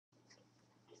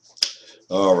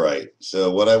All right. So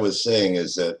what I was saying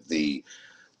is that the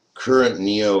current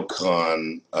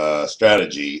neocon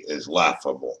strategy is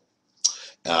laughable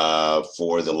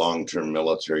for the long-term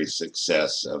military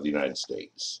success of the United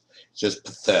States. It's just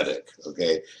pathetic.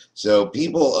 Okay. So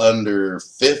people under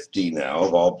 50 now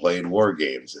have all played war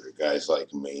games. There are guys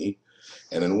like me.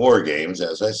 And in war games,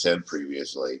 as I said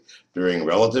previously, during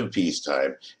relative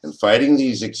peacetime, and fighting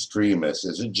these extremists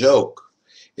is a joke.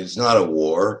 It's not a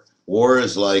war. War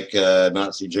is like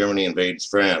Nazi Germany invades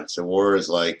France. A war is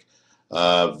like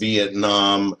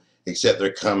Vietnam, except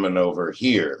they're coming over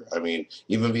here. I mean,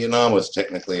 even Vietnam was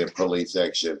technically a police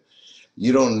action.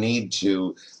 You don't need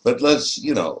to, but let's,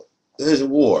 there's a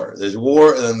war. There's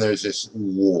war, and then there's this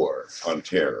war on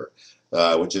terror,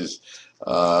 which is,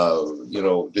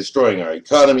 destroying our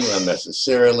economy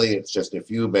unnecessarily. It's just a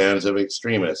few bands of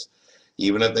extremists.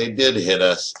 Even if they did hit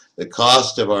us, the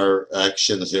cost of our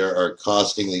actions there are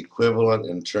costing the equivalent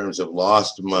in terms of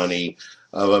lost money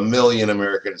of 1 million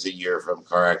Americans a year from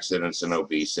car accidents and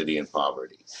obesity and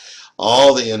poverty.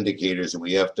 All the indicators that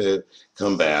we have to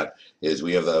combat is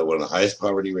we have one of the highest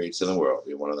poverty rates in the world.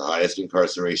 We have one of the highest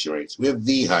incarceration rates. We have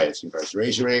the highest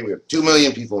incarceration rate. We have 2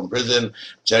 million people in prison.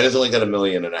 China's only got 1.5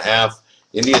 million.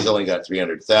 India's only got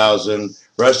 300,000.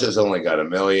 Russia's only got 1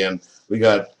 million. We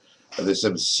got this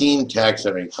obscene tax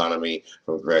on our economy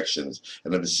from corrections,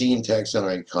 an obscene tax on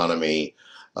our economy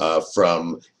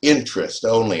from interest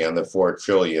only on the 4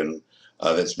 trillion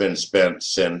that's been spent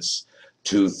since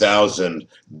 2000,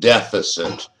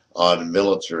 deficit on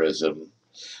militarism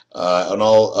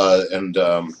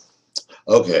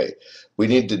okay, we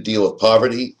need to deal with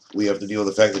poverty. We have to deal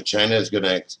with the fact that China is going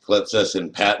to eclipse us in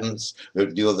patents. We have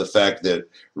to deal with the fact that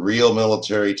real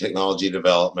military technology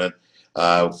development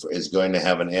is going to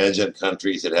have an edge on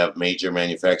countries that have major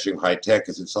manufacturing high tech,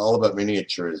 because it's all about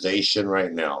miniaturization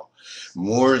right now.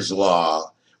 Moore's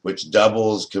Law, which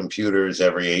doubles computers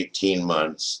every 18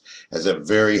 months, has a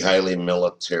very highly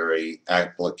military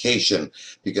application,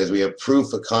 because we have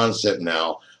proof of concept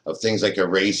now of things like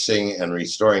erasing and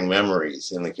restoring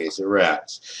memories in the case of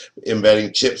rats,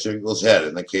 embedding chips in people's head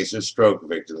in the case of stroke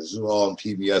victims. This is all on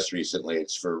PBS recently.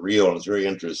 It's for real, and it's very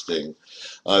interesting.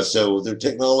 So the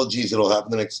technologies that will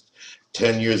happen the next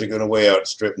 10 years are going to way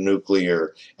outstrip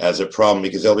nuclear as a problem,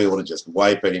 because they'll be able to just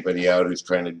wipe anybody out who's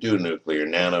trying to do nuclear.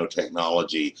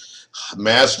 Nanotechnology,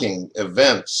 masking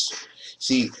events.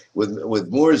 See, with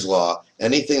Moore's Law,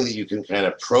 anything that you can kind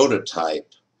of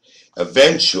prototype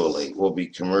eventually will be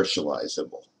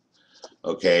commercializable,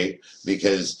 okay?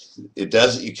 Because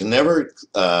you can never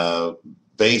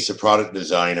base a product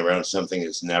design around something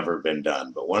that's never been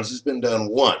done. But once it's been done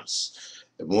once,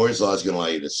 Moore's Law is going to allow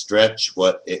you to stretch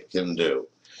what it can do.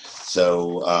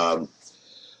 So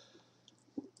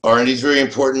R&D is very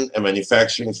important, and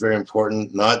manufacturing is very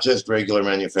important, not just regular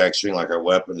manufacturing like our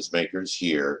weapons makers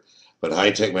here, but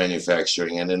high-tech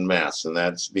manufacturing and in mass. And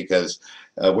that's because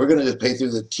we're going to just pay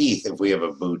through the teeth if we have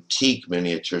a boutique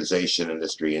miniaturization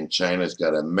industry, and China's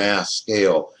got a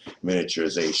mass-scale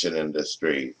miniaturization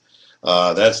industry.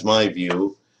 That's my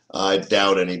view. I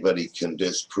doubt anybody can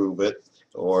disprove it,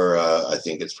 or I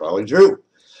think it's probably true.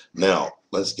 Now,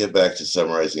 let's get back to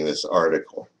summarizing this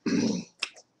article.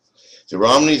 So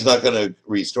Romney's not going to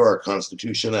restore our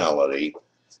constitutionality.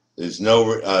 There's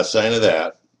no sign of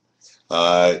that.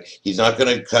 He's not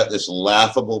going to cut this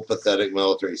laughable, pathetic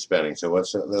military spending. So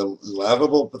what's the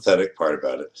laughable, pathetic part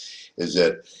about it is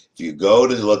that if you go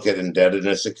to look at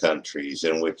indebtedness of countries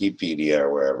in Wikipedia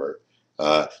or wherever,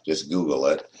 just Google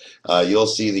it, you'll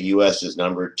see the U.S. is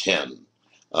number 10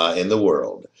 in the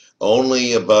world.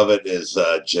 Only above it is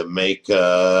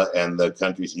Jamaica and the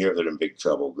countries in Europe that are in big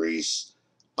trouble: Greece,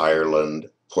 Ireland,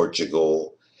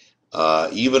 Portugal.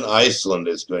 Even Iceland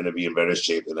is going to be in better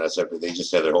shape than us after they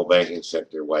just had their whole banking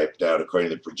sector wiped out, according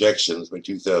to the projections by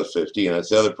 2015. That's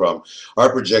the other problem.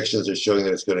 Our projections are showing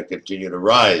that it's going to continue to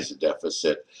rise, the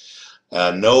deficit.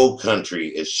 No country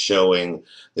is showing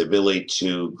the ability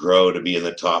to grow to be in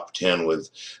the top 10 with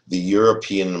the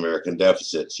European and American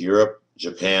deficits. Europe,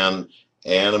 Japan,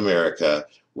 and America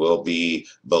will be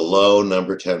below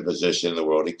number 10 position in the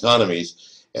world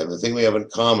economies. And the thing we have in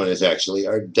common is actually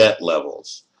our debt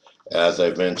levels, as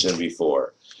I've mentioned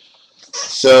before.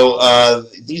 So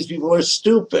these people are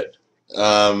stupid.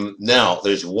 Now,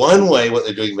 there's one way what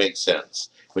they're doing makes sense,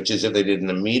 which is if they did an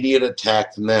immediate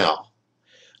attack now.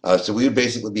 So we would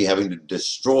basically be having to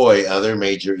destroy other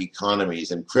major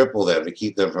economies and cripple them to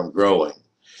keep them from growing,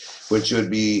 which would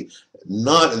be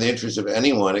not in the interest of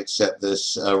anyone except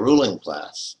this ruling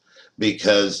class.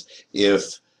 Because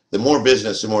if the more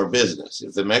business, the more business.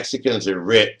 If the Mexicans are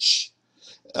rich,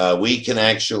 we can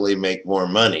actually make more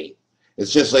money.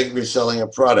 It's just like if you're selling a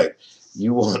product.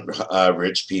 You want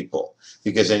rich people,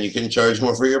 because then you can charge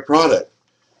more for your product.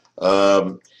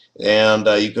 Um, and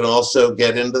you can also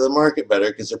get into the market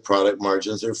better because the product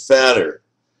margins are fatter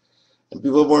and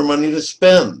people have more money to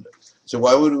spend. So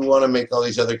why would we want to make all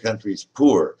these other countries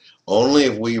poor? Only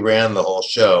if we ran the whole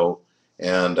show,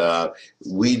 and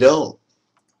we don't.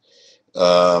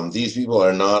 These people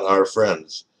are not our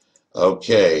friends.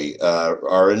 Okay,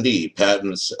 R&D,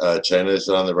 patents, China is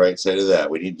on the right side of that.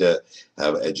 We need to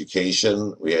have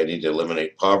education. We need to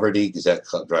eliminate poverty because that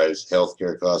drives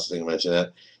healthcare costs. I think I mentioned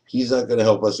that. He's not going to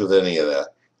help us with any of that.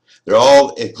 They're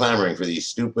all clamoring for these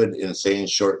stupid, insane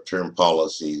short-term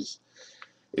policies.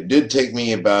 It did take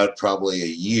me about probably a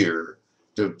year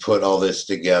to put all this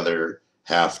together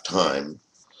half-time.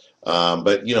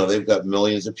 But, you know, they've got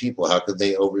millions of people. How could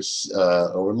they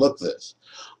overlook this?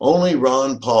 Only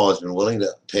Ron Paul has been willing to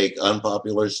take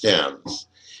unpopular stands.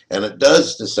 And it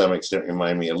does, to some extent,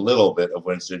 remind me a little bit of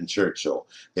Winston Churchill.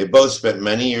 They both spent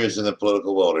many years in the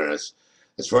political wilderness.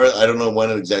 As far as, I don't know when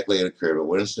exactly it occurred, but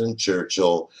Winston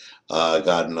Churchill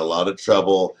got in a lot of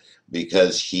trouble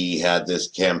because he had this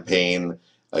campaign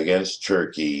against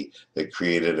Turkey that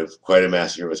created quite a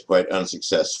massacre. It was quite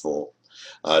unsuccessful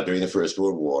during the First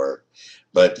World War.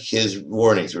 But his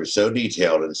warnings were so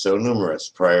detailed and so numerous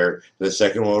prior to the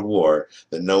Second World War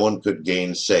that no one could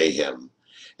gainsay him.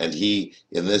 And he,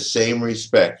 in this same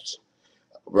respect,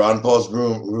 Ron Paul's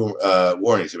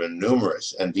warnings have been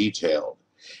numerous and detailed.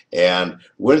 And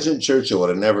Winston Churchill would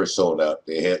have never sold out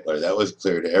to Hitler. That was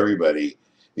clear to everybody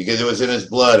because it was in his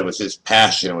blood. It was his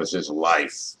passion. It was his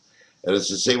life. And it's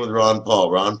the same with Ron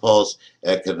Paul. Ron Paul's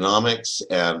economics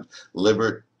and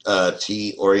liberty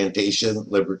orientation,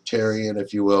 libertarian,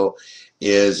 if you will,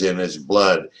 is in his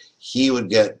blood. He would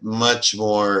get much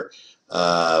more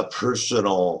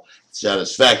personal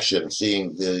satisfaction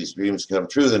seeing these dreams come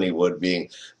true than he would being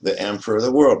the emperor of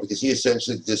the world, because he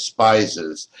essentially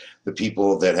despises the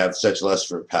people that have such lust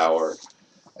for power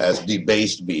as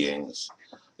debased beings,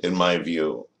 in my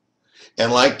view.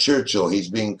 And like Churchill, he's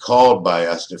being called by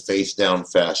us to face down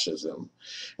fascism.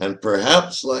 And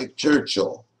perhaps like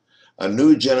Churchill, a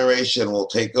new generation will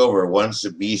take over once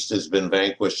the beast has been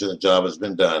vanquished and the job has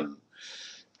been done.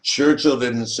 Churchill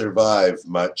didn't survive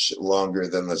much longer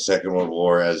than the Second World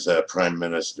War as a prime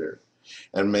minister.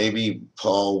 And maybe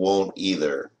Paul won't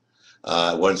either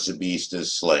once the beast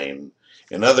is slain.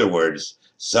 In other words,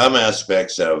 some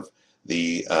aspects of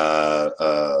the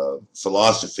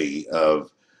philosophy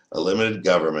of a limited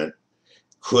government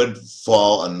could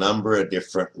fall a number of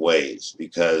different ways,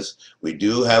 because we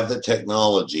do have the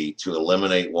technology to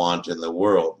eliminate want in the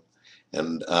world.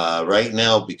 And right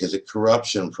now, because of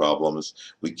corruption problems,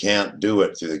 we can't do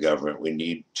it through the government. We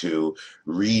need to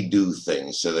redo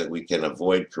things so that we can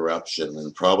avoid corruption,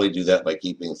 and probably do that by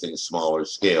keeping things smaller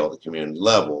scale, the community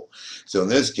level. So in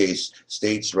this case,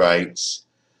 states' rights,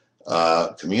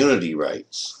 community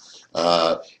rights,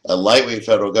 a lightweight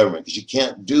federal government, because you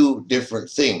can't do different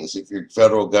things if your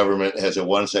federal government has a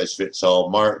one-size-fits-all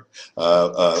mark,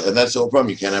 and that's the whole problem.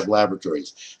 You can't have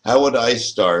laboratories. How would I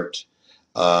start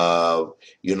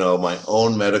you know, my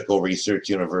own medical research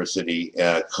university,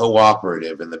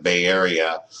 cooperative in the Bay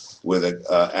Area with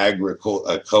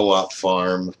a co-op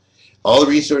farm? All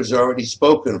the resources are already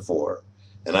spoken for,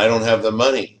 and I don't have the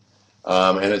money.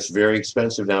 And it's very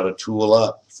expensive now to tool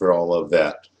up for all of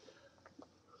that.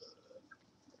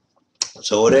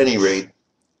 So at any rate,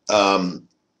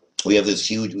 we'd have this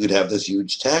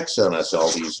huge tax on us,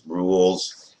 all these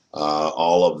rules,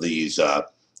 all of these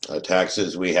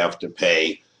taxes we have to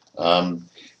pay.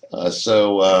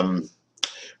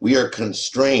 We are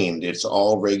constrained. It's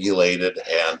all regulated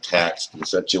and taxed in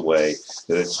such a way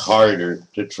that it's harder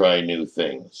to try new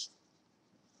things.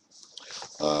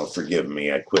 Forgive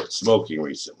me, I quit smoking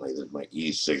recently. That's my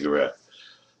e-cigarette.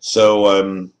 So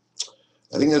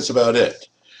I think that's about it.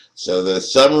 So the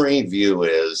summary view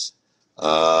is,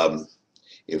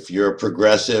 if you're a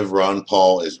progressive, Ron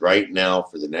Paul is right now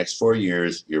for the next 4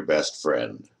 years your best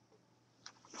friend.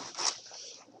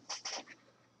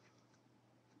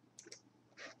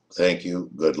 Thank you,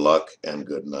 good luck, and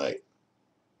good night.